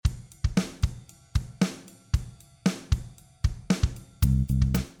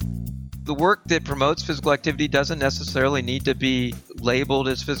The work that promotes physical activity doesn't necessarily need to be labeled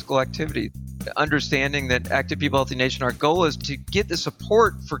as physical activity. Understanding that Active People Healthy Nation, our goal is to get the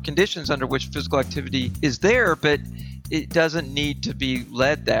support for conditions under which physical activity is there, but it doesn't need to be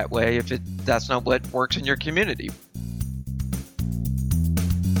led that way if that's not what works in your community.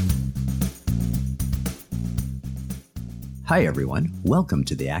 Hi, everyone. Welcome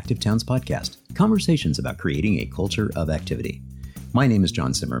to the Active Towns Podcast, conversations about creating a culture of activity. My name is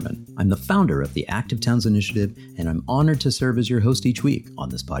John Zimmerman. I'm the founder of the Active Towns Initiative, and I'm honored to serve as your host each week on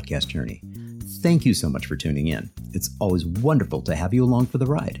this podcast journey. Thank you so much for tuning in. It's always wonderful to have you along for the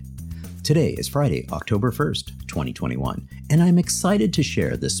ride. Today is Friday, October 1st, 2021, and I'm excited to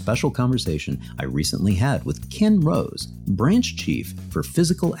share this special conversation I recently had with Ken Rose, Branch Chief for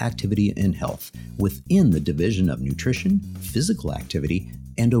Physical Activity and Health within the Division of Nutrition, Physical Activity,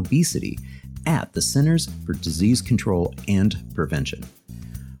 and Obesity at the Centers for Disease Control and Prevention.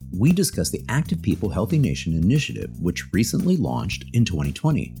 We discuss the Active People Healthy Nation initiative, which recently launched in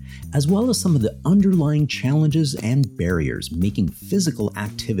 2020, as well as some of the underlying challenges and barriers making physical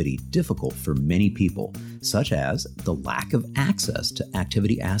activity difficult for many people, such as the lack of access to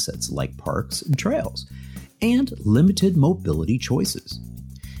activity assets like parks and trails, and limited mobility choices.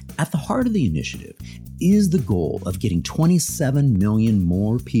 At the heart of the initiative is the goal of getting 27 million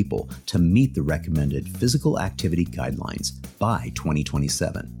more people to meet the recommended physical activity guidelines by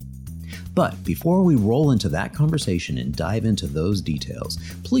 2027. But before we roll into that conversation and dive into those details,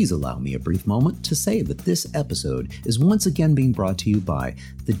 please allow me a brief moment to say that this episode is once again being brought to you by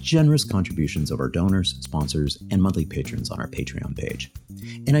the generous contributions of our donors, sponsors, and monthly patrons on our Patreon page.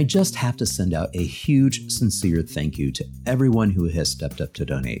 And I just have to send out a huge, sincere thank you to everyone who has stepped up to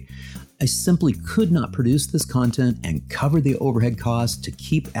donate. I simply could not produce this content and cover the overhead costs to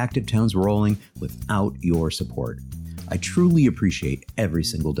keep Active Towns rolling without your support. I truly appreciate every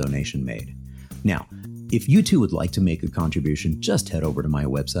single donation made. Now, if you too would like to make a contribution, just head over to my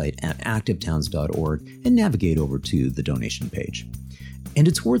website at activetowns.org and navigate over to the donation page. And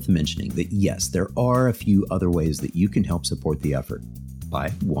it's worth mentioning that yes, there are a few other ways that you can help support the effort. By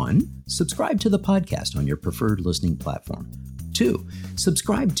 1, subscribe to the podcast on your preferred listening platform. 2,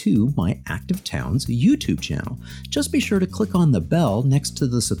 subscribe to my Active Towns YouTube channel. Just be sure to click on the bell next to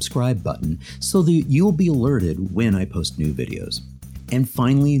the subscribe button so that you'll be alerted when I post new videos. And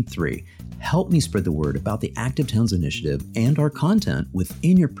finally, 3, help me spread the word about the Active Towns Initiative and our content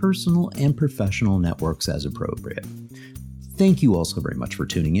within your personal and professional networks as appropriate. Thank you all so very much for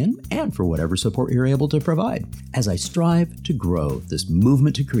tuning in and for whatever support you're able to provide as I strive to grow this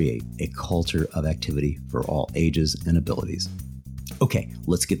movement to create a culture of activity for all ages and abilities. Okay,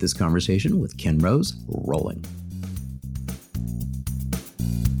 let's get this conversation with Ken Rose rolling.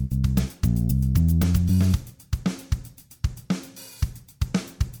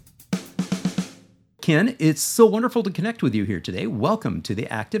 Ken, it's so wonderful to connect with you here today. Welcome to the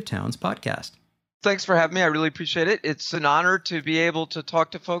Active Towns Podcast. Thanks for having me. I really appreciate it. It's an honor to be able to talk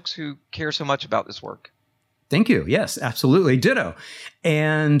to folks who care so much about this work. Thank you. Yes, absolutely. Ditto.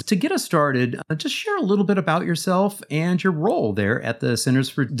 And to get us started, just share a little bit about yourself and your role there at the Centers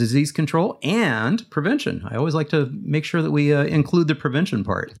for Disease Control and Prevention. I always like to make sure that we include the prevention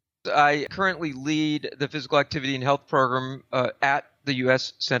part. I currently lead the Physical Activity and Health Program at the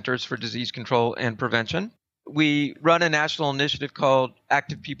U.S. Centers for Disease Control and Prevention. We run a national initiative called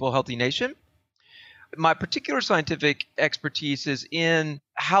Active People Healthy Nation. My particular scientific expertise is in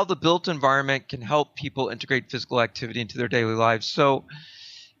how the built environment can help people integrate physical activity into their daily lives. So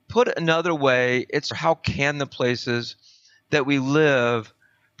put another way, it's how can the places that we live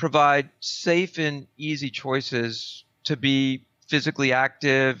provide safe and easy choices to be physically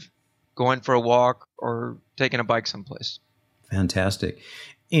active, going for a walk, or taking a bike someplace. Fantastic.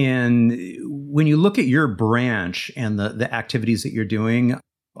 And when you look at your branch and the activities that you're doing,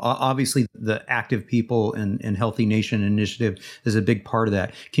 obviously, the Active People and Healthy Nation initiative is a big part of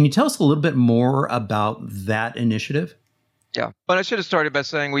that. Can you tell us a little bit more about that initiative? Yeah, but I should have started by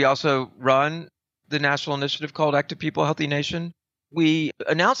saying we also run the national initiative called Active People Healthy Nation. We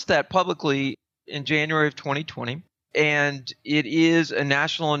announced that publicly in January of 2020, and it is a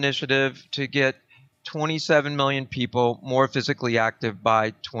national initiative to get 27 million people more physically active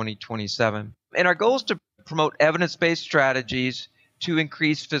by 2027. And our goal is to promote evidence-based strategies to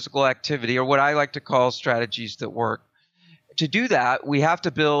increase physical activity, or what I like to call strategies that work. To do that, we have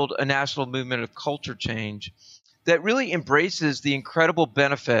to build a national movement of culture change that really embraces the incredible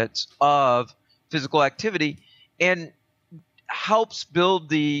benefits of physical activity and helps build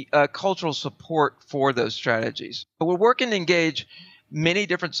the cultural support for those strategies. But we're working to engage many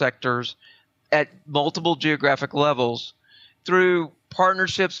different sectors at multiple geographic levels through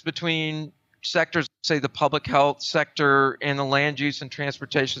partnerships between sectors, say the public health sector and the land use and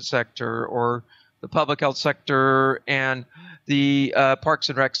transportation sector, or the public health sector and the parks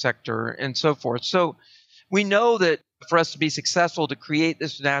and rec sector, and so forth. So we know that for us to be successful to create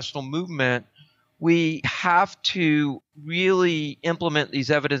this national movement, we have to really implement these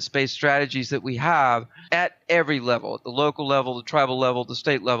evidence-based strategies that we have at every level, at the local level, the tribal level, the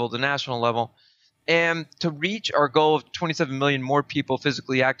state level, the national level. And to reach our goal of 27 million more people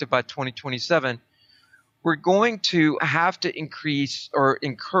physically active by 2027, we're going to have to increase or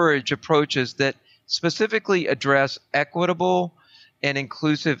encourage approaches that specifically address equitable and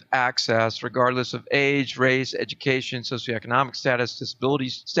inclusive access, regardless of age, race, education, socioeconomic status, disability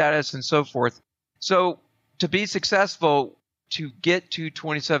status, and so forth. So to be successful, to get to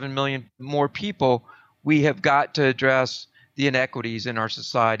 27 million more people, we have got to address the inequities in our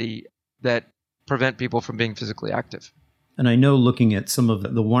society that prevent people from being physically active. And I know, looking at some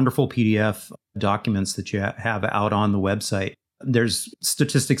of the wonderful PDF documents that you have out on the website, there's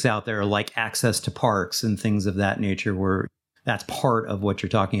statistics out there like access to parks and things of that nature, where that's part of what you're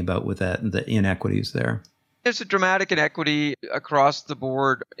talking about with the inequities there. There's a dramatic inequity across the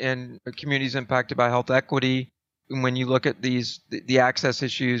board in communities impacted by health equity. When you look at the access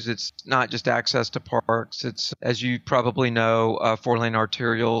issues, it's not just access to parks. It's, as you probably know, 4-lane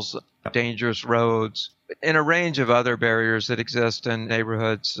arterials, dangerous roads, and a range of other barriers that exist in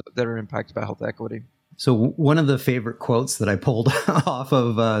neighborhoods that are impacted by health equity. So one of the favorite quotes that I pulled off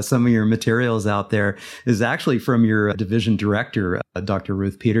of some of your materials out there is actually from your division director, Dr.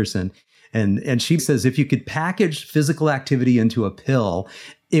 Ruth Peterson. And she says, if you could package physical activity into a pill,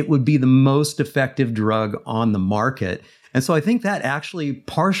 it would be the most effective drug on the market. And so I think that actually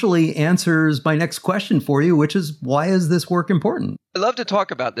partially answers my next question for you, which is, why is this work important? I love to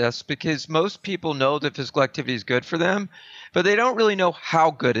talk about this because most people know that physical activity is good for them, but they don't really know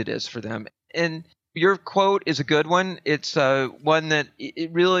how good it is for them. And your quote is a good one. It's one that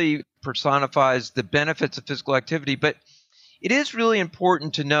it really personifies the benefits of physical activity, but it is really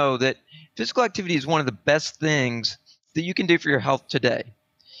important to know that physical activity is one of the best things that you can do for your health today.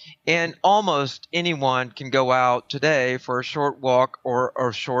 And almost anyone can go out today for a short walk or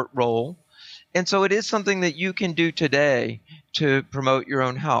a short roll. And so it is something that you can do today to promote your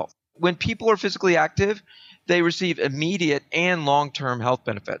own health. When people are physically active, they receive immediate and long-term health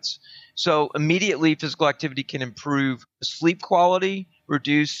benefits. So immediately, physical activity can improve sleep quality,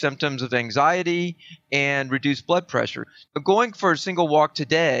 reduce symptoms of anxiety, and reduce blood pressure. But going for a single walk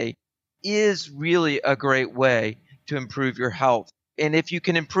today is really a great way to improve your health. And if you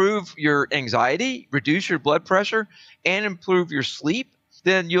can improve your anxiety, reduce your blood pressure, and improve your sleep,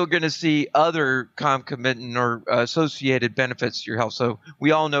 then you're going to see other concomitant or associated benefits to your health. So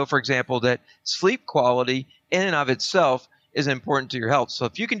we all know, for example, that sleep quality in and of itself is important to your health. So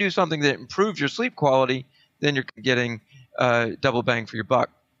if you can do something that improves your sleep quality, then you're getting double bang for your buck.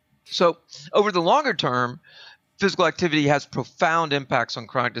 So over the longer term, physical activity has profound impacts on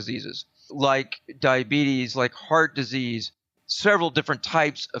chronic diseases like diabetes, like heart disease, several different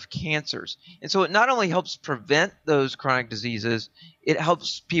types of cancers. And so it not only helps prevent those chronic diseases, it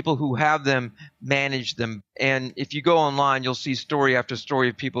helps people who have them manage them. And if you go online, you'll see story after story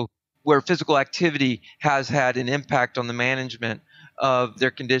of people where physical activity has had an impact on the management of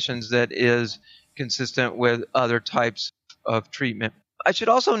their conditions that is consistent with other types of treatment. I should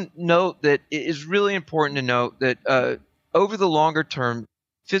also note that it is really important to note that over the longer term,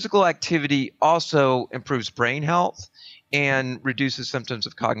 physical activity also improves brain health and reduces symptoms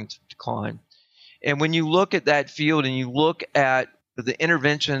of cognitive decline. And when you look at that field and you look at the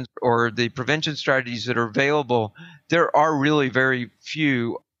interventions or the prevention strategies that are available, there are really very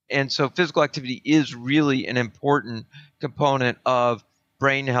few. And so physical activity is really an important component of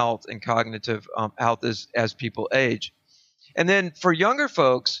brain health and cognitive health as people age. And then for younger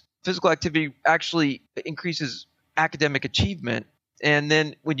folks, physical activity actually increases academic achievement. And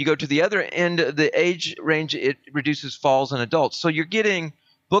then when you go to the other end of the age range, it reduces falls in adults. So you're getting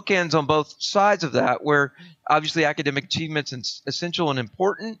bookends on both sides of that, where obviously academic achievement is essential and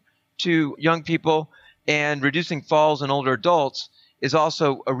important to young people, and reducing falls in older adults is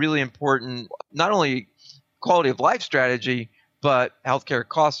also a really important, not only quality of life strategy, but healthcare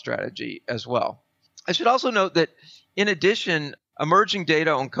cost strategy as well. I should also note that in addition, emerging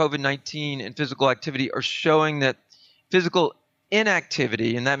data on COVID-19 and physical activity are showing that physical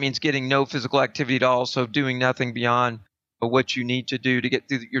inactivity, and that means getting no physical activity at all, so doing nothing beyond what you need to do to get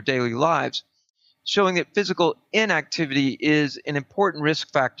through your daily lives, showing that physical inactivity is an important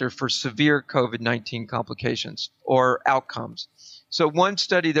risk factor for severe COVID-19 complications or outcomes. So one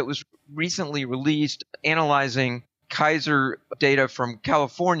study that was recently released analyzing Kaiser data from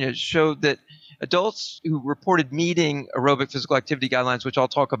California showed that adults who reported meeting aerobic physical activity guidelines, which I'll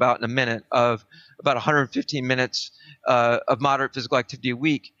talk about in a minute, of about 115 minutes of moderate physical activity a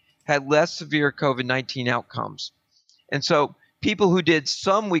week, had less severe COVID-19 outcomes. And so people who did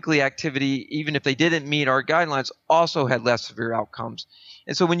some weekly activity, even if they didn't meet our guidelines, also had less severe outcomes.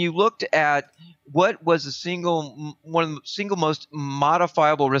 And so when you looked at what was one of the single most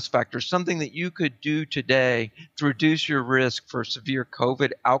modifiable risk factors, something that you could do today to reduce your risk for severe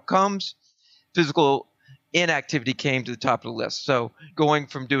COVID outcomes, physical inactivity came to the top of the list. So going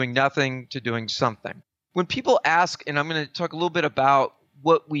from doing nothing to doing something. When people ask, and I'm going to talk a little bit about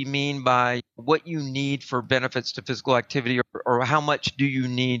what we mean by what you need for benefits to physical activity, or how much do you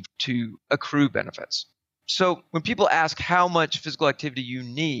need to accrue benefits. So when people ask how much physical activity you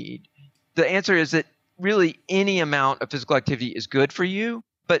need, the answer is that really any amount of physical activity is good for you.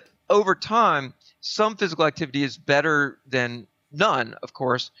 But over time, some physical activity is better than none, of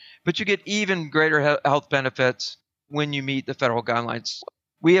course, but you get even greater health benefits when you meet the federal guidelines.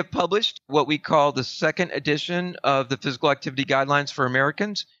 We have published what we call the second edition of the Physical Activity Guidelines for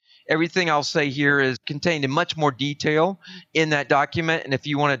Americans. Everything I'll say here is contained in much more detail in that document. And if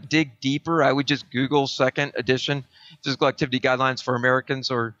you want to dig deeper, I would just Google second edition Physical Activity Guidelines for Americans,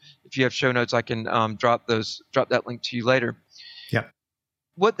 or if you have show notes, I can drop that link to you later. Yeah.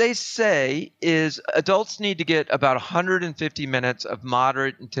 What they say is adults need to get about 150 minutes of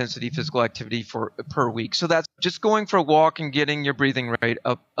moderate intensity physical activity per week. So that's just going for a walk and getting your breathing rate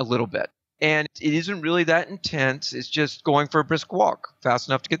up a little bit. And it isn't really that intense. It's just going for a brisk walk, fast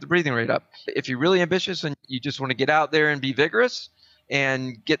enough to get the breathing rate up. If you're really ambitious and you just want to get out there and be vigorous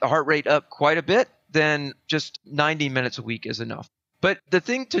and get the heart rate up quite a bit, then just 90 minutes a week is enough. But the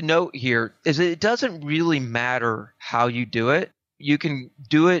thing to note here is that it doesn't really matter how you do it. You can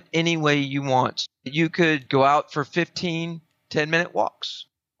do it any way you want. You could go out for 15 10-minute walks,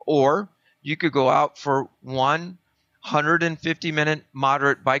 or you could go out for 150-minute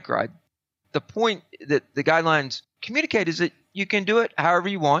moderate bike ride. The point that the guidelines communicate is that you can do it however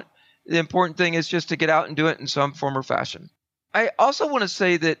you want. The important thing is just to get out and do it in some form or fashion. I also want to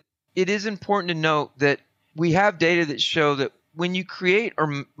say that it is important to note that we have data that show that when you create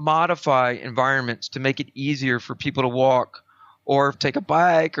or modify environments to make it easier for people to walk or take a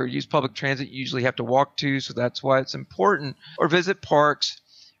bike or use public transit, you usually have to walk to, so that's why it's important, or visit parks,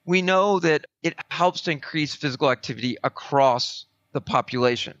 we know that it helps to increase physical activity across the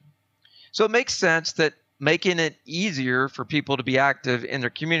population. So it makes sense that making it easier for people to be active in their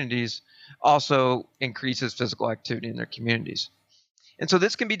communities also increases physical activity in their communities. And so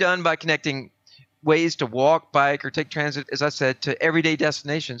this can be done by connecting ways to walk, bike, or take transit, as I said, to everyday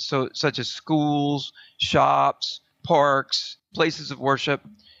destinations, so such as schools, shops, parks, places of worship.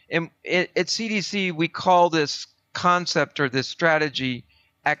 And at CDC, we call this concept or this strategy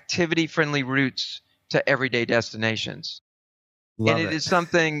activity-friendly routes to everyday destinations. Love and it is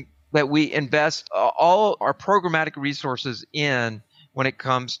something that we invest all our programmatic resources in when it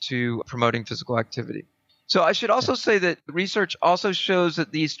comes to promoting physical activity. So I should also say that research also shows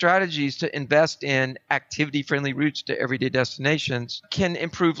that these strategies to invest in activity-friendly routes to everyday destinations can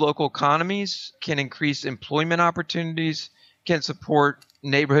improve local economies, can increase employment opportunities, can support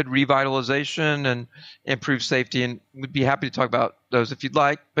neighborhood revitalization and improve safety. And we'd be happy to talk about those if you'd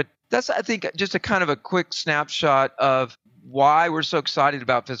like. But that's, I think, just a kind of a quick snapshot of why we're so excited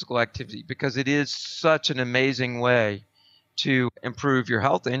about physical activity, because it is such an amazing way to improve your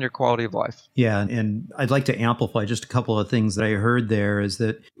health and your quality of life. Yeah, and I'd like to amplify just a couple of things that I heard there is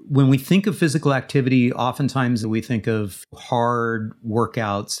that when we think of physical activity, oftentimes we think of hard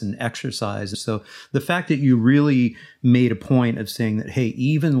workouts and exercise. So the fact that you really made a point of saying that, hey,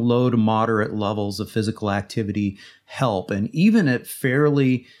 even low to moderate levels of physical activity help, and even at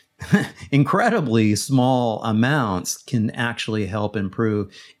fairly incredibly small amounts can actually help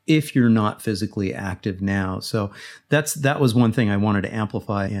improve if you're not physically active now. So that was one thing I wanted to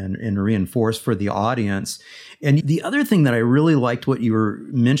amplify and reinforce for the audience. And the other thing that I really liked what you were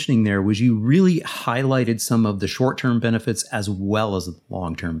mentioning there was you really highlighted some of the short-term benefits as well as the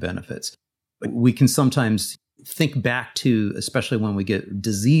long-term benefits. We can sometimes think back to, especially when we get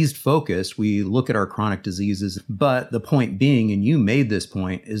disease focused, we look at our chronic diseases. But the point being, and you made this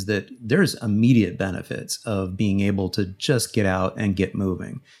point, is that there's immediate benefits of being able to just get out and get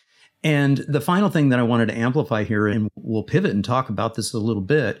moving. And the final thing that I wanted to amplify here, and we'll pivot and talk about this a little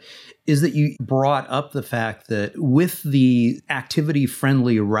bit, is that you brought up the fact that with the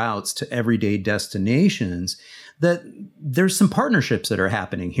activity-friendly routes to everyday destinations, that there's some partnerships that are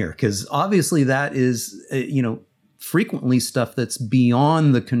happening here, because obviously that is, frequently stuff that's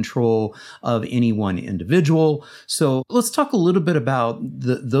beyond the control of any one individual. So let's talk a little bit about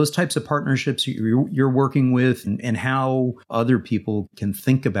those types of partnerships you're working with and how other people can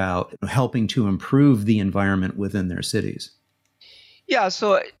think about helping to improve the environment within their cities. Yeah,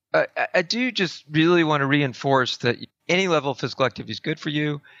 so I do just really want to reinforce that any level of physical activity is good for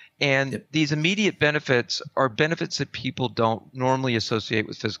you. And these immediate benefits are benefits that people don't normally associate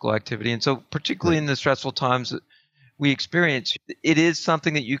with physical activity. And so particularly in the stressful times that we experience, it is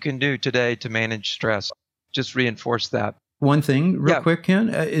something that you can do today to manage stress. Just reinforce that. One thing real quick, Ken,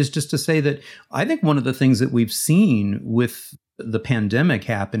 is just to say that I think one of the things that we've seen with the pandemic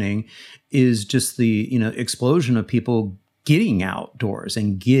happening is just the explosion of people getting outdoors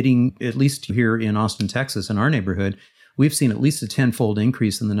and getting, at least here in Austin, Texas, in our neighborhood, we've seen at least a 10-fold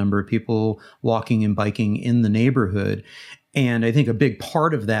increase in the number of people walking and biking in the neighborhood. And I think a big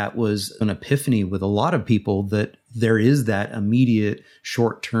part of that was an epiphany with a lot of people that there is that immediate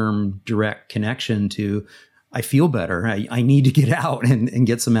short-term direct connection to, I feel better. I need to get out and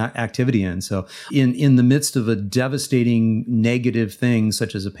get some activity in. So in the midst of a devastating negative thing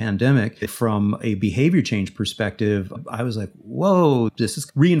such as a pandemic, from a behavior change perspective, I was like, whoa, this is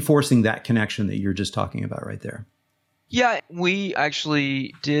reinforcing that connection that you're just talking about right there. Yeah, we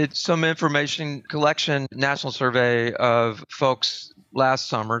actually did some information collection, national survey of folks last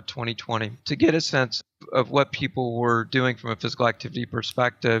summer, 2020, to get a sense of what people were doing from a physical activity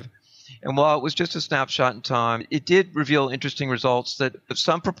perspective. And while it was just a snapshot in time, it did reveal interesting results that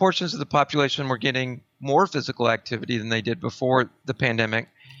some proportions of the population were getting more physical activity than they did before the pandemic.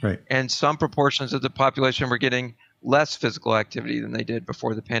 Right. And some proportions of the population were getting less physical activity than they did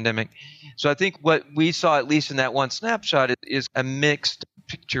before the pandemic. So I think what we saw, at least in that one snapshot, is a mixed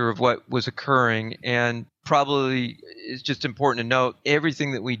picture of what was occurring. And probably it's just important to note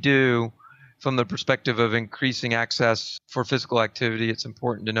everything that we do from the perspective of increasing access for physical activity, it's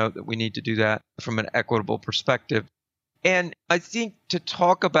important to note that we need to do that from an equitable perspective. And I think to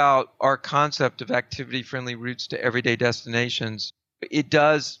talk about our concept of activity-friendly routes to everyday destinations, it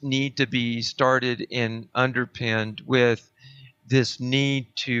does need to be started and underpinned with this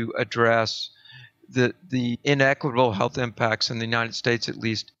need to address the inequitable health impacts in the United States, at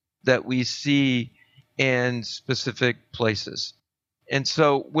least, that we see in specific places. And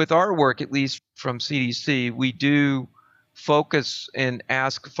so with our work, at least from CDC, we do focus and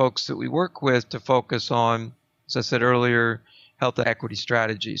ask folks that we work with to focus on, as I said earlier, health equity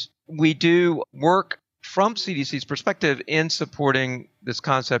strategies. We do work from CDC's perspective in supporting this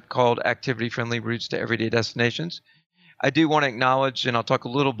concept called activity-friendly routes to everyday destinations. I do want to acknowledge, and I'll talk a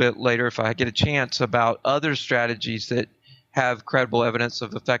little bit later if I get a chance, about other strategies that have credible evidence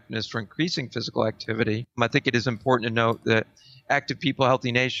of effectiveness for increasing physical activity. I think it is important to note that Active People,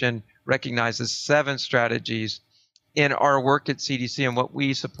 Healthy Nation recognizes 7 strategies. In our work at CDC and what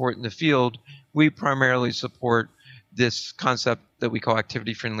we support in the field, we primarily support this concept that we call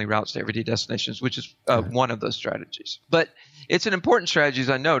activity-friendly routes to everyday destinations, which is one of those strategies. But it's an important strategy, as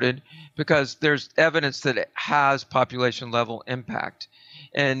I noted, because there's evidence that it has population-level impact.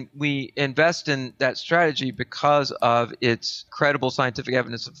 And we invest in that strategy because of its credible scientific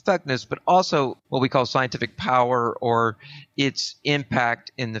evidence of effectiveness, but also what we call scientific power, or its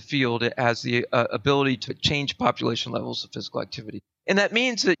impact in the field. It has the ability to change population levels of physical activity. And that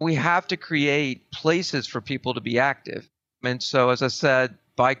means that we have to create places for people to be active. And so, as I said,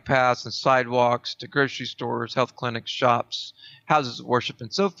 bike paths and sidewalks to grocery stores, health clinics, shops, houses of worship,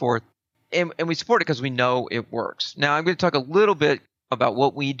 and so forth. And we support it because we know it works. Now, I'm going to talk a little bit about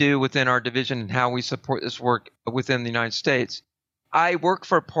what we do within our division and how we support this work within the United States. I work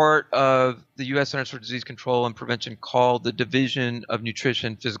for a part of the U.S. Centers for Disease Control and Prevention called the Division of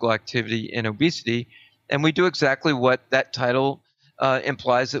Nutrition, Physical Activity, and Obesity, and we do exactly what that title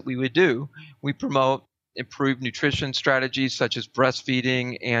implies that we would do. We promote improved nutrition strategies such as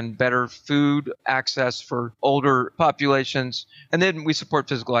breastfeeding and better food access for older populations. And then we support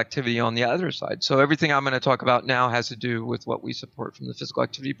physical activity on the other side. So everything I'm going to talk about now has to do with what we support from the physical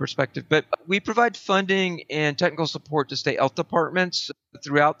activity perspective. But we provide funding and technical support to state health departments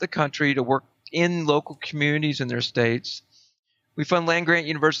throughout the country to work in local communities in their states. We fund land-grant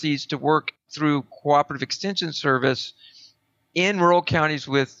universities to work through cooperative extension service in rural counties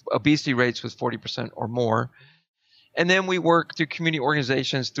with obesity rates with 40% or more. And then we work through community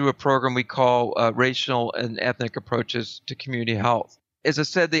organizations through a program we call Racial and Ethnic Approaches to Community Health. As I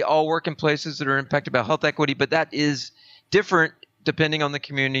said, they all work in places that are impacted by health equity, but that is different depending on the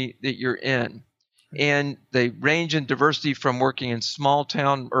community that you're in. And they range in diversity from working in small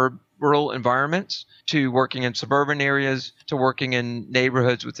town or rural environments to working in suburban areas to working in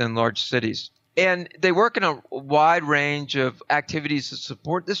neighborhoods within large cities. And they work in a wide range of activities to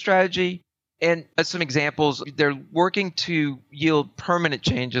support this strategy. And as some examples, they're working to yield permanent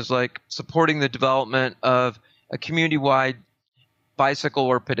changes like supporting the development of a community-wide bicycle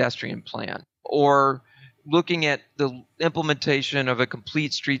or pedestrian plan, or looking at the implementation of a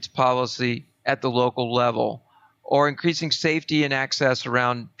complete streets policy at the local level, or increasing safety and access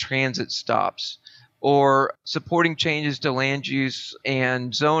around transit stops, or supporting changes to land use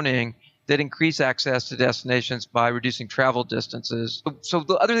and zoning that increase access to destinations by reducing travel distances. So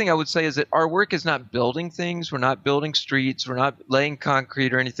the other thing I would say is that our work is not building things. We're not building streets. We're not laying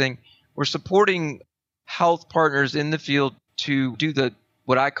concrete or anything. We're supporting health partners in the field to do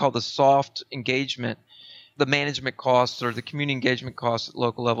what I call the soft engagement, the management costs or the community engagement costs at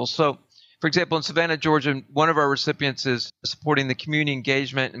local levels. So, for example, in Savannah, Georgia, one of our recipients is supporting the community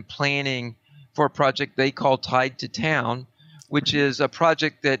engagement and planning for a project they call Tied to Town, which is a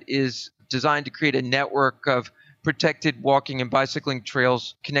project that is designed to create a network of protected walking and bicycling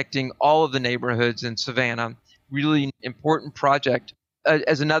trails connecting all of the neighborhoods in Savannah. Really important project.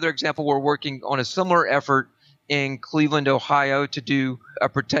 As another example, we're working on a similar effort in Cleveland, Ohio, to do a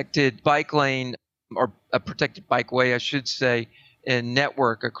protected bike lane, or a protected bikeway, I should say, and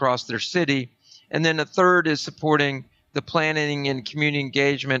network across their city. And then a third is supporting the planning and community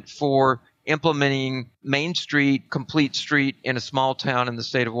engagement for implementing Main Street, Complete Street in a small town in the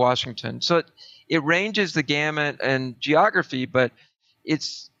state of Washington. So it ranges the gamut and geography, but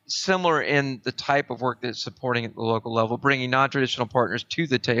it's similar in the type of work that it's supporting at the local level, bringing non-traditional partners to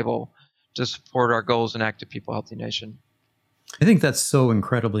the table to support our goals in Active People, Healthy Nation. I think that's so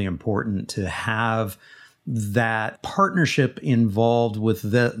incredibly important to have that partnership involved with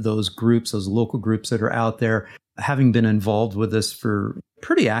those groups, those local groups that are out there. Having been involved with this for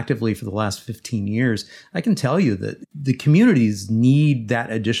pretty actively for the last 15 years, I can tell you that the communities need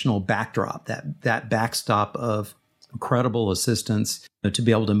that additional backdrop, that backstop of incredible assistance to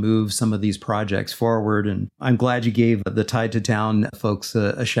be able to move some of these projects forward. And I'm glad you gave the Tied to Town folks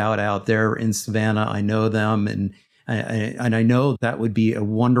a shout out there in Savannah. I know them, and I know that would be a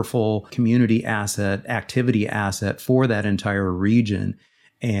wonderful community asset, activity asset for that entire region.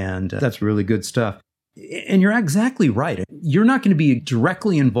 And that's really good stuff. And you're exactly right. You're not going to be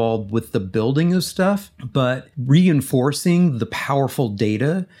directly involved with the building of stuff, but reinforcing the powerful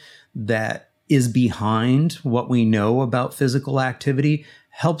data that is behind what we know about physical activity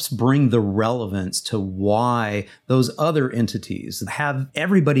helps bring the relevance to why those other entities have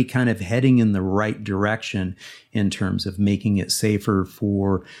everybody kind of heading in the right direction in terms of making it safer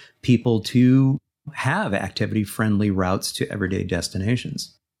for people to have activity-friendly routes to everyday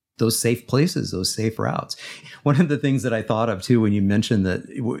destinations. Those safe places, those safe routes. One of the things that I thought of too, when you mentioned that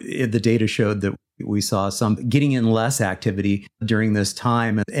the data showed that we saw some getting in less activity during this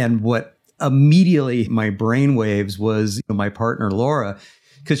time, and what immediately my brainwaves was my partner, Laura,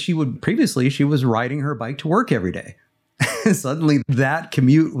 because she was riding her bike to work every day. Suddenly that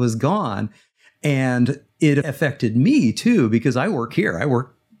commute was gone. And it affected me too, because I work here. I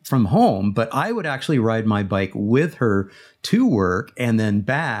work from home, but I would actually ride my bike with her to work and then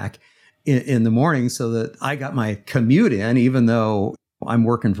back in the morning so that I got my commute in, even though I'm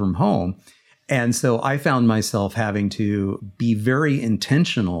working from home. And so I found myself having to be very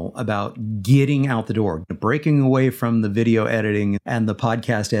intentional about getting out the door, breaking away from the video editing and the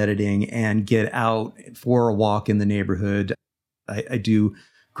podcast editing and get out for a walk in the neighborhood. I do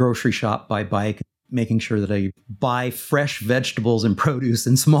grocery shop by bike, making sure that I buy fresh vegetables and produce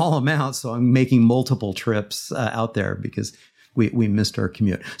in small amounts. So I'm making multiple trips out there because we missed our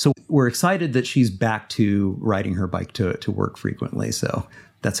commute. So we're excited that she's back to riding her bike to work frequently. So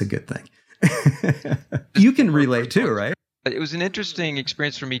that's a good thing. You can relate too, right? It was an interesting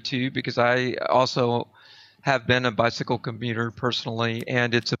experience for me too, because I also have been a bicycle commuter personally,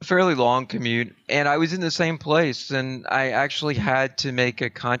 and it's a fairly long commute. And I was in the same place, and I actually had to make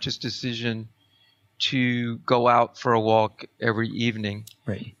a conscious decision to go out for a walk every evening.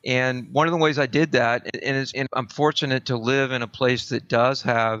 Right. And one of the ways I did that, and I'm fortunate to live in a place that does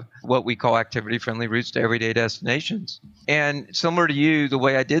have what we call activity-friendly routes to everyday destinations. And similar to you, the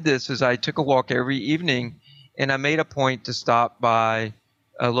way I did this is I took a walk every evening, and I made a point to stop by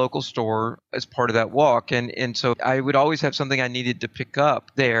a local store as part of that walk. And so I would always have something I needed to pick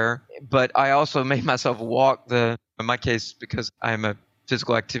up there, but I also made myself walk in my case, because I'm a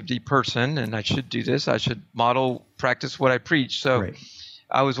physical activity person and I should do this, I should practice what I preach. So right.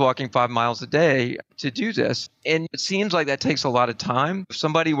 I was walking 5 miles a day to do this. And it seems like that takes a lot of time. If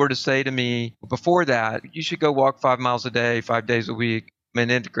somebody were to say to me before that, you should go walk 5 miles a day, 5 days a week,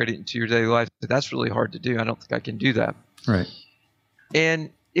 and integrate it into your daily life, that's really hard to do. I don't think I can do that. Right. And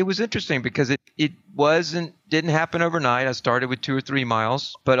It was interesting because it didn't happen overnight. I started with 2 or 3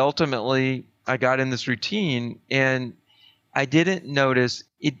 miles, but ultimately I got in this routine and I didn't notice.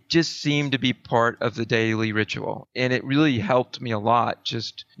 It just seemed to be part of the daily ritual. And it really helped me a lot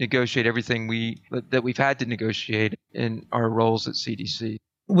just negotiate everything that we've had to negotiate in our roles at CDC.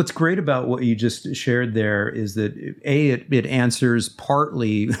 What's great about what you just shared there is that it answers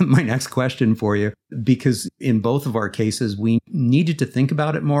partly my next question for you, because in both of our cases, we needed to think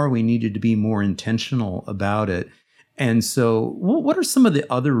about it more. We needed to be more intentional about it. And so what are some of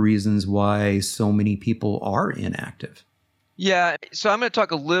the other reasons why so many people are inactive? Yeah, so I'm going to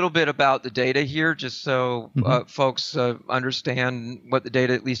talk a little bit about the data here, just so folks understand what the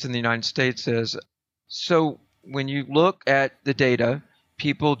data, at least in the United States, is. So when you look at the data,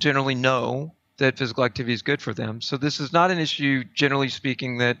 people generally know that physical activity is good for them. So this is not an issue, generally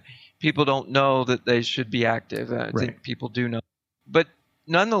speaking, that people don't know that they should be active. I think people do know. But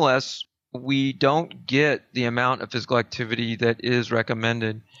nonetheless, we don't get the amount of physical activity that is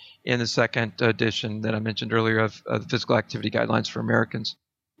recommended in the second edition that I mentioned earlier of the Physical Activity Guidelines for Americans.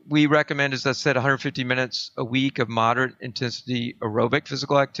 We recommend, as I said, 150 minutes a week of moderate intensity aerobic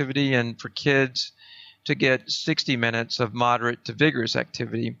physical activity, and for kids to get 60 minutes of moderate to vigorous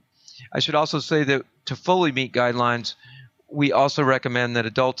activity. I should also say that to fully meet guidelines, we also recommend that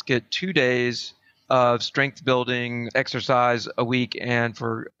adults get 2 days of strength building exercise a week, and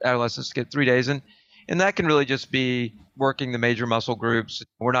for adolescents to get 3 days. And that can really just be working the major muscle groups.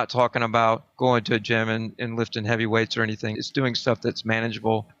 We're not talking about going to a gym and lifting heavy weights or anything. It's doing stuff that's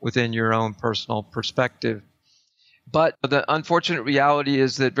manageable within your own personal perspective. But the unfortunate reality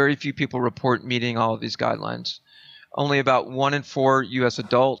is that very few people report meeting all of these guidelines. Only about 1 in 4 U.S.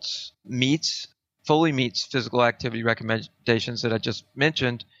 adults fully meets physical activity recommendations that I just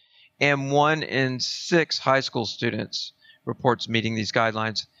mentioned, and 1 in 6 high school students reports meeting these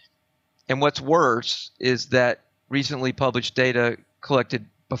guidelines. And what's worse is that recently published data collected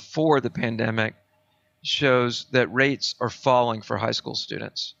before the pandemic shows that rates are falling for high school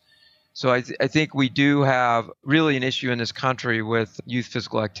students. So I think we do have really an issue in this country with youth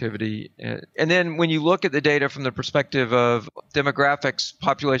physical activity. And then when you look at the data from the perspective of demographics,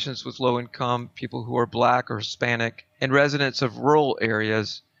 populations with low income, people who are Black or Hispanic, and residents of rural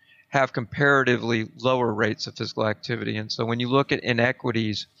areas have comparatively lower rates of physical activity. And so when you look at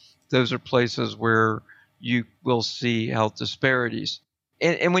inequities, those are places where you will see health disparities.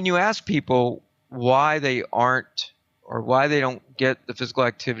 And when you ask people why they aren't, or why they don't get the physical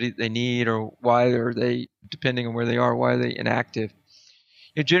activity that they need, or why are they, depending on where they are, why are they inactive?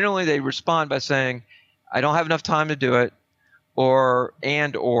 Generally, they respond by saying, I don't have enough time to do it, or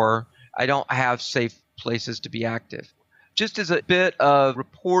I don't have safe places to be active. Just as a bit of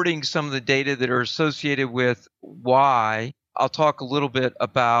reporting some of the data that are associated with why, I'll talk a little bit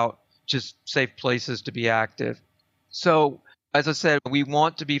about just safe places to be active. So, as I said, we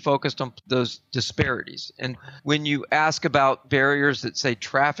want to be focused on those disparities. And when you ask about barriers that, say,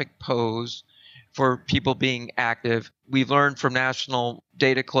 traffic pose for people being active, we've learned from national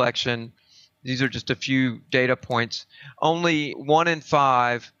data collection, these are just a few data points, only 1 in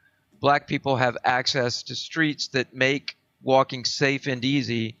 5 Black people have access to streets that make walking safe and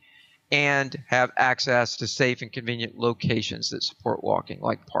easy, and have access to safe and convenient locations that support walking,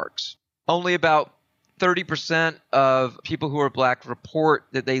 like parks. Only about 30% of people who are Black report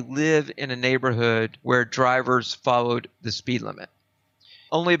that they live in a neighborhood where drivers followed the speed limit.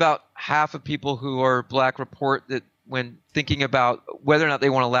 Only about half of people who are Black report that when thinking about whether or not they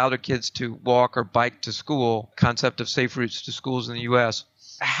want to allow their kids to walk or bike to school, concept of safe routes to schools in the U.S.,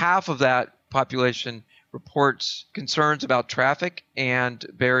 half of that population reports concerns about traffic and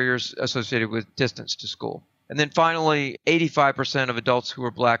barriers associated with distance to school. And then finally, 85% of adults who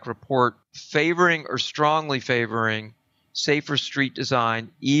are Black report favoring or strongly favoring safer street design,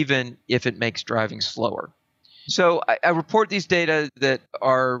 even if it makes driving slower. So I report these data that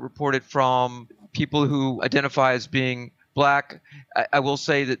are reported from people who identify as being Black. I will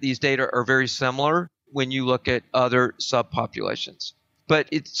say that these data are very similar when you look at other subpopulations. But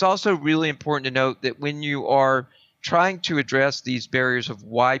it's also really important to note that when you are trying to address these barriers of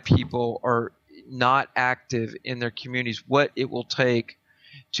why people are not active in their communities, what it will take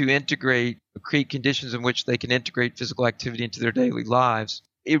to create conditions in which they can integrate physical activity into their daily lives,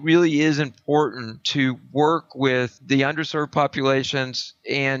 it really is important to work with the underserved populations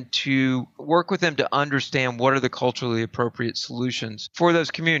and to work with them to understand what are the culturally appropriate solutions for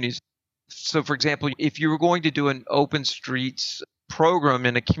those communities. So, for example, if you were going to do an open streets program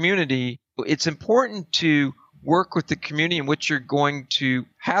in a community, it's important to work with the community in which you're going to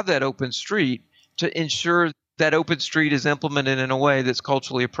have that open street to ensure that open street is implemented in a way that's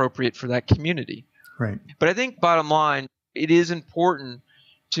culturally appropriate for that community. Right. But I think bottom line, it is important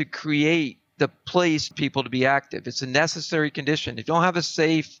to create the place for people to be active. It's a necessary condition. If you don't have a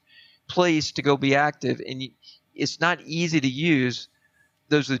safe place to go be active and it's not easy to use,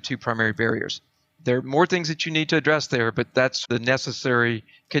 those are the two primary barriers. There are more things that you need to address there, but that's the necessary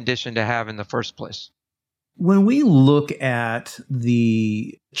condition to have in the first place. When we look at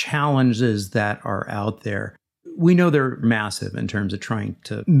the challenges that are out there, we know they're massive in terms of trying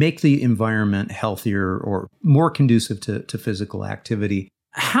to make the environment healthier or more conducive to physical activity.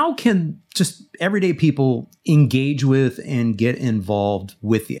 How can just everyday people engage with and get involved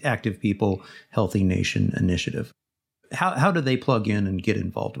with the Active People Healthy Nation initiative? How do they plug in and get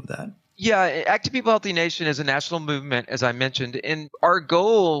involved with that? Yeah, Active People Healthy Nation is a national movement, as I mentioned, and our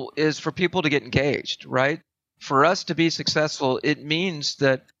goal is for people to get engaged, right? For us to be successful, it means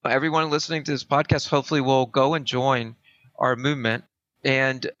that everyone listening to this podcast hopefully will go and join our movement.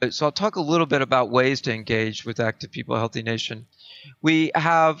 And so I'll talk a little bit about ways to engage with Active People Healthy Nation. We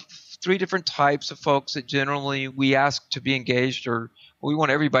have 3 different types of folks that generally we ask to be engaged, or we want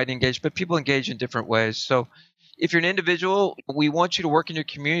everybody to engage, but people engage in different ways. So if you're an individual, we want you to work in your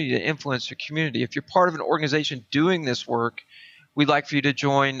community to influence your community. If you're part of an organization doing this work, we'd like for you to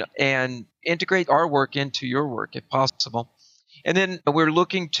join and integrate our work into your work if possible. And then we're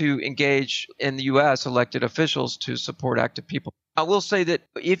looking to engage in the U.S. elected officials to support Active People. I will say that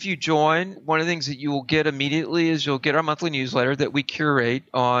if you join, one of the things that you will get immediately is you'll get our monthly newsletter that we curate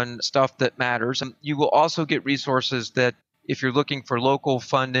on stuff that matters. And you will also get resources that if you're looking for local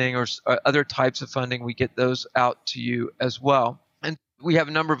funding or other types of funding, we get those out to you as well. And we have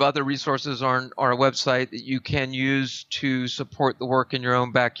a number of other resources on our website that you can use to support the work in your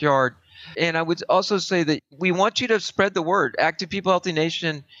own backyard. And I would also say that we want you to spread the word. Active People Healthy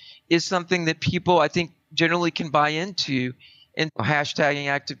Nation is something that people, I think, generally can buy into, and hashtagging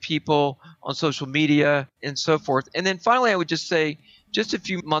Active People on social media and so forth. And then finally, I would just say, just a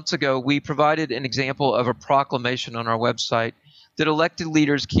few months ago, we provided an example of a proclamation on our website that elected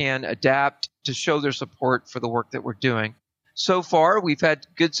leaders can adapt to show their support for the work that we're doing. So far, we've had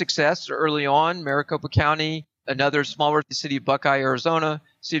good success early on. Maricopa County, another smaller city of Buckeye, Arizona,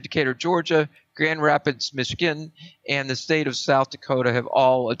 city of Decatur, Georgia, Grand Rapids, Michigan, and the state of South Dakota have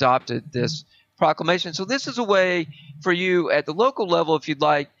all adopted this proclamation. So this is a way for you at the local level, if you'd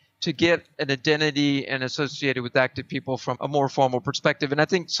like, to get an identity and associated with Active People from a more formal perspective. And I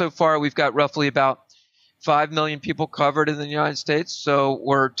think so far we've got roughly about 5 million people covered in the United States. So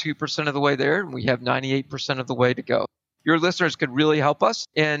we're 2% of the way there, and we have 98% of the way to go. Your listeners could really help us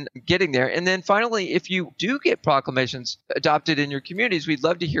in getting there. And then finally, if you do get proclamations adopted in your communities, we'd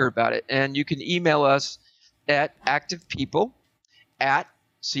love to hear about it. And you can email us at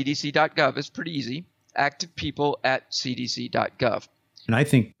activepeople@cdc.gov. It's pretty easy. activepeople@cdc.gov. And I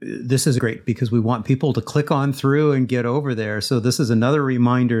think this is great because we want people to click on through and get over there. So this is another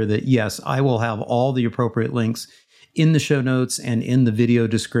reminder that, yes, I will have all the appropriate links in the show notes and in the video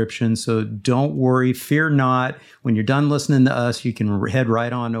description. So don't worry, fear not. When you're done listening to us, you can head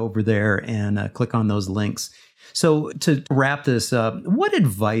right on over there and click on those links. So to wrap this up, what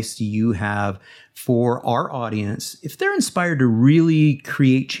advice do you have for our audience if they're inspired to really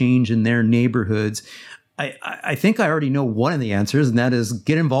create change in their neighborhoods? I think I already know one of the answers, and that is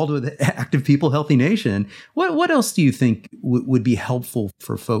get involved with Active People Healthy Nation. What else do you think would be helpful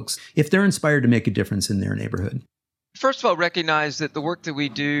for folks if they're inspired to make a difference in their neighborhood? First of all, recognize that the work that we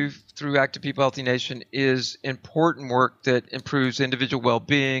do through Active People Healthy Nation is important work that improves individual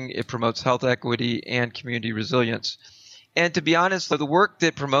well-being, it promotes health equity, and community resilience. And to be honest, the work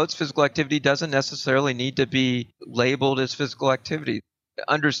that promotes physical activity doesn't necessarily need to be labeled as physical activity.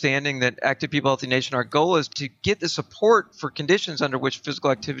 Understanding that Active People Healthy Nation, our goal is to get the support for conditions under which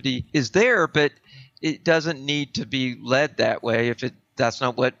physical activity is there, but it doesn't need to be led that way if that's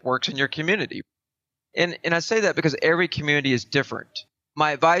not what works in your community. And I say that because every community is different.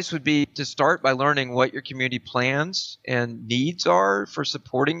 My advice would be to start by learning what your community plans and needs are for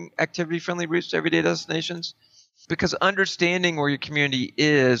supporting activity-friendly routes to everyday destinations, because understanding where your community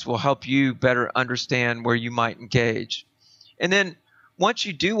is will help you better understand where you might engage. And then once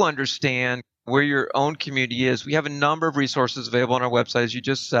you do understand where your own community is, we have a number of resources available on our website, as you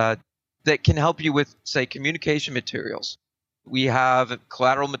just said, that can help you with, say, communication materials. We have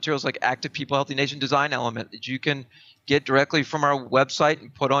collateral materials like Active People Healthy Nation design element that you can get directly from our website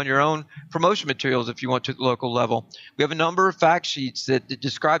and put on your own promotion materials if you want to at the local level. We have a number of fact sheets that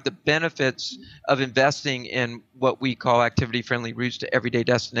describe the benefits of investing in what we call activity-friendly routes to everyday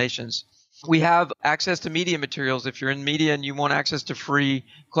destinations. We have access to media materials. If you're in media and you want access to free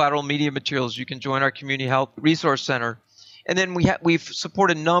collateral media materials, you can join our Community Health Resource Center. And then we've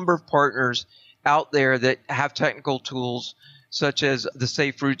supported a number of partners out there that have technical tools, such as the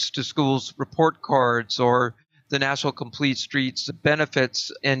Safe Routes to Schools report cards or the National Complete Streets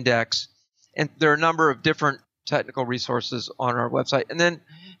Benefits Index. And there are a number of different technical resources on our website. And then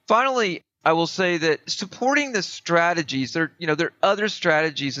finally, I will say that supporting the strategies, there are other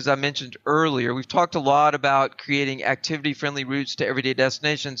strategies, as I mentioned earlier. We've talked a lot about creating activity-friendly routes to everyday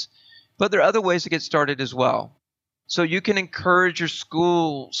destinations, but there are other ways to get started as well. So you can encourage your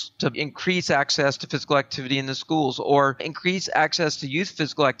schools to increase access to physical activity in the schools, or increase access to youth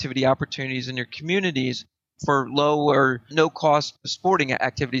physical activity opportunities in your communities for low or no cost sporting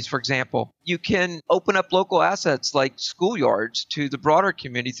activities, for example. You can open up local assets like schoolyards to the broader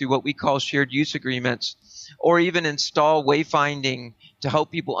community through what we call shared use agreements, or even install wayfinding to help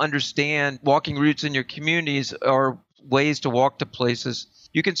people understand walking routes in your communities or ways to walk to places.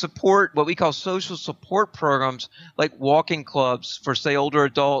 You can support what we call social support programs like walking clubs for, say, older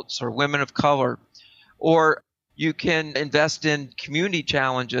adults or women of color, or you can invest in community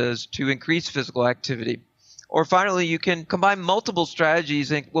challenges to increase physical activity. Or finally, you can combine multiple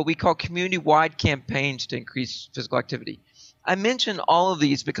strategies in what we call community-wide campaigns to increase physical activity. I mention all of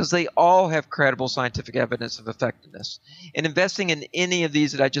these because they all have credible scientific evidence of effectiveness. And investing in any of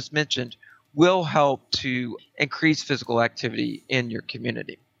these that I just mentioned will help to increase physical activity in your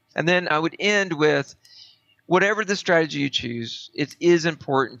community. And then I would end with, whatever the strategy you choose, it is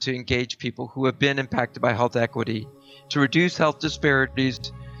important to engage people who have been impacted by health equity, to reduce health disparities,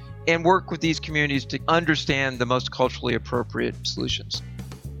 and work with these communities to understand the most culturally appropriate solutions.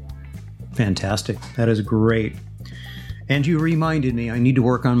 Fantastic. That is great. And you reminded me I need to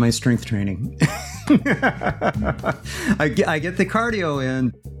work on my strength training. I get the cardio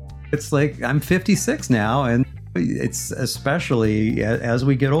in. It's like I'm 56 now, and it's especially as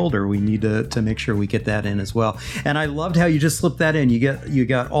we get older, we need to make sure we get that in as well. And I loved how you just slipped that in. You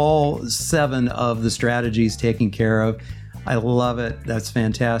got all 7 of the strategies taken care of. I love it. That's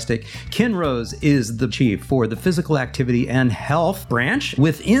fantastic. Ken Rose is the chief for the Physical Activity and Health branch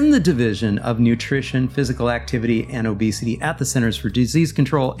within the Division of Nutrition, Physical Activity, and Obesity at the Centers for Disease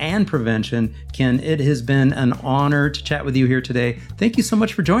Control and Prevention. Ken, it has been an honor to chat with you here today. Thank you so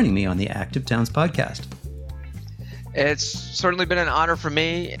much for joining me on the Active Towns podcast. It's certainly been an honor for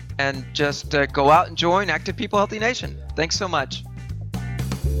me, and just go out and join Active People Healthy Nation. Thanks so much.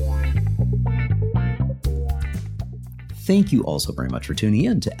 Thank you also very much for tuning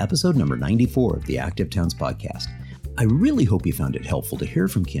in to episode number 94 of the Active Towns podcast. I really hope you found it helpful to hear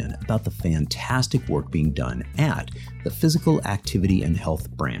from Ken about the fantastic work being done at the Physical Activity and Health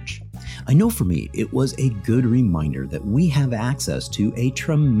branch. I know for me, it was a good reminder that we have access to a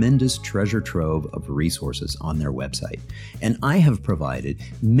tremendous treasure trove of resources on their website. And I have provided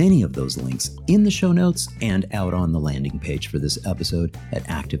many of those links in the show notes and out on the landing page for this episode at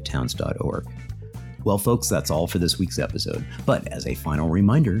activetowns.org. Well, folks, that's all for this week's episode. But as a final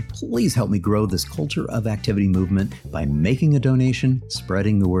reminder, please help me grow this culture of activity movement by making a donation,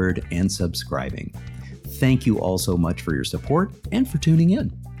 spreading the word, and subscribing. Thank you all so much for your support and for tuning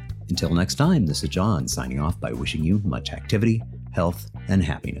in. Until next time, this is John signing off by wishing you much activity, health, and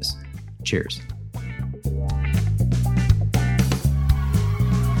happiness. Cheers.